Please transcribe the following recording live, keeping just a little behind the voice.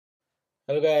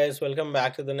Hello guys, welcome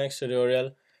back to the next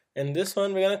tutorial. In this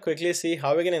one, we're gonna quickly see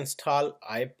how we can install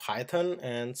iPython,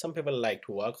 and some people like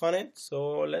to work on it.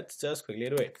 So let's just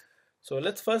quickly do it. So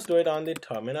let's first do it on the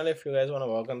terminal if you guys want to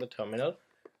work on the terminal.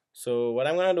 So what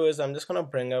I'm gonna do is I'm just gonna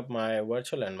bring up my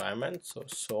virtual environment. So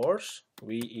source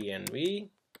venv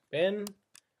bin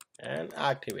and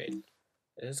activate.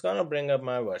 It's gonna bring up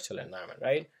my virtual environment,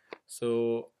 right?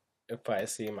 So if I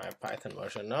see my Python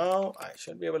version now, I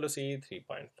should be able to see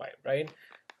 3.5, right?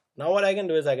 Now what I can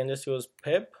do is I can just use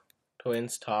pip to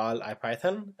install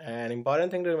iPython, and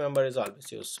important thing to remember is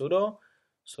always use sudo.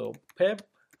 So pip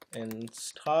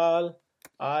install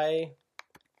iPython,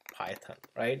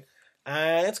 right?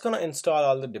 And it's gonna install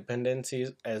all the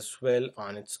dependencies as well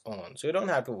on its own, so you don't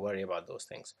have to worry about those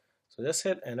things. So just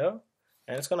hit enter,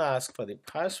 and it's gonna ask for the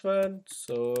password,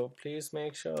 so please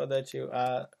make sure that you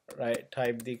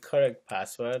type the correct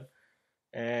password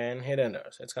and hit enter.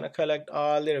 So it's gonna collect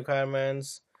all the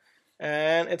requirements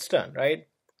and it's done, right?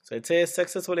 So it says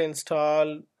successfully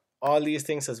installed all these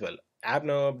things as well: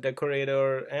 AppNob,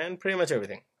 decorator, and pretty much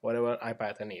everything whatever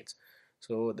iPython needs.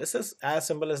 So this is as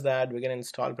simple as that. We can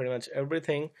install pretty much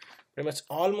everything, pretty much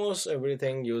almost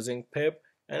everything using pip,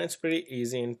 and it's pretty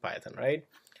easy in Python, right?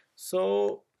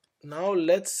 So now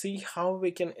let's see how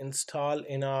we can install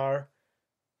in our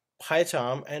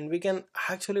PyCharm, and we can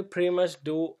actually pretty much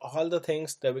do all the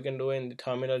things that we can do in the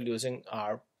terminal using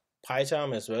our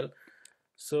PyCharm as well.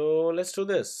 So let's do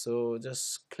this. So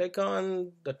just click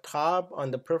on the top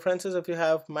on the preferences if you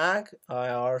have Mac,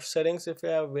 or settings if you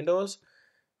have Windows,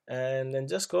 and then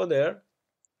just go there.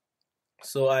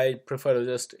 So I prefer to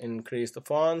just increase the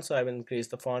font, so I've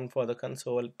increased the font for the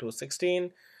console to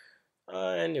 16,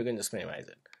 and you can just minimize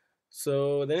it.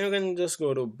 So then you can just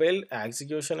go to build,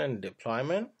 execution, and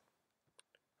deployment,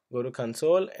 go to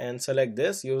console and select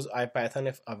this, use IPython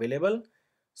if available.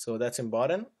 So that's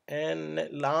important. And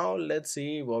now let's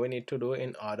see what we need to do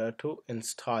in order to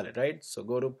install it, right? So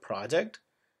go to project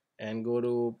and go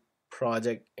to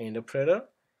project interpreter,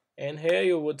 and here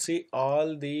you would see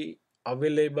all the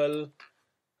available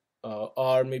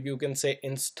or maybe you can say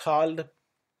installed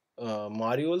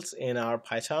modules in our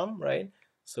PyCharm, right?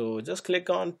 So just click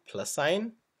on plus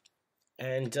sign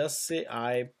and just say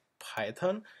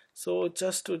IPython. So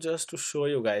just to show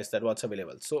you guys that what's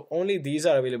available, so only these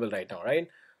are available right now, right?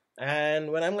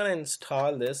 And when I'm gonna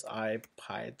install this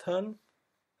IPython,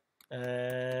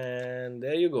 and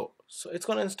there you go, so it's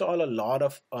gonna install a lot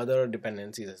of other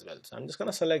dependencies as well. So I'm just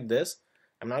gonna select this,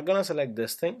 I'm not gonna select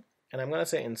this thing, and I'm gonna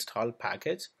say install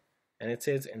package, and it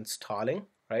says installing,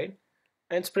 right?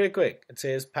 And it's pretty quick. It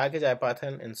says package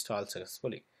IPython installed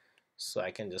successfully. So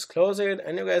I can just close it,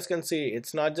 and you guys can see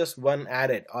it's not just one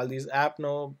added, all these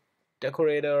AppNob,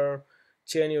 decorator,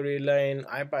 chain you read line,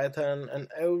 IPython, and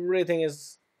everything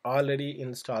is already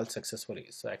installed successfully.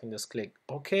 So I can just click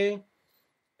OK,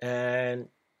 and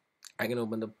I can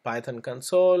open the Python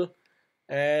console,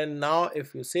 and now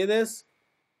if you see this,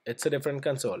 it's a different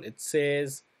console. It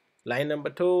says line number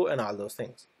 2 and all those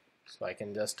things. So I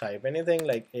can just type anything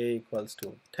like a equals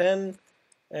to 10,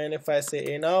 and if I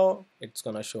say a now, it's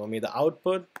gonna show me the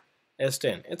output as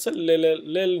 10. It's a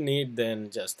little neat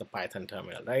than just the Python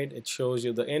terminal, right? It shows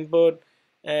you the input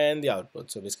and the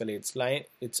output. So basically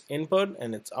it's input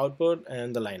and it's output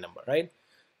and the line number, right?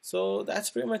 So that's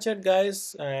pretty much it,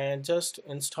 guys, and just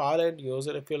install it, use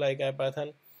it if you like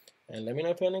iPython, and let me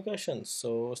know if you have any questions.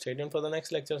 So stay tuned for the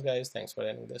next lectures, guys. Thanks for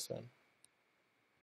attending this one.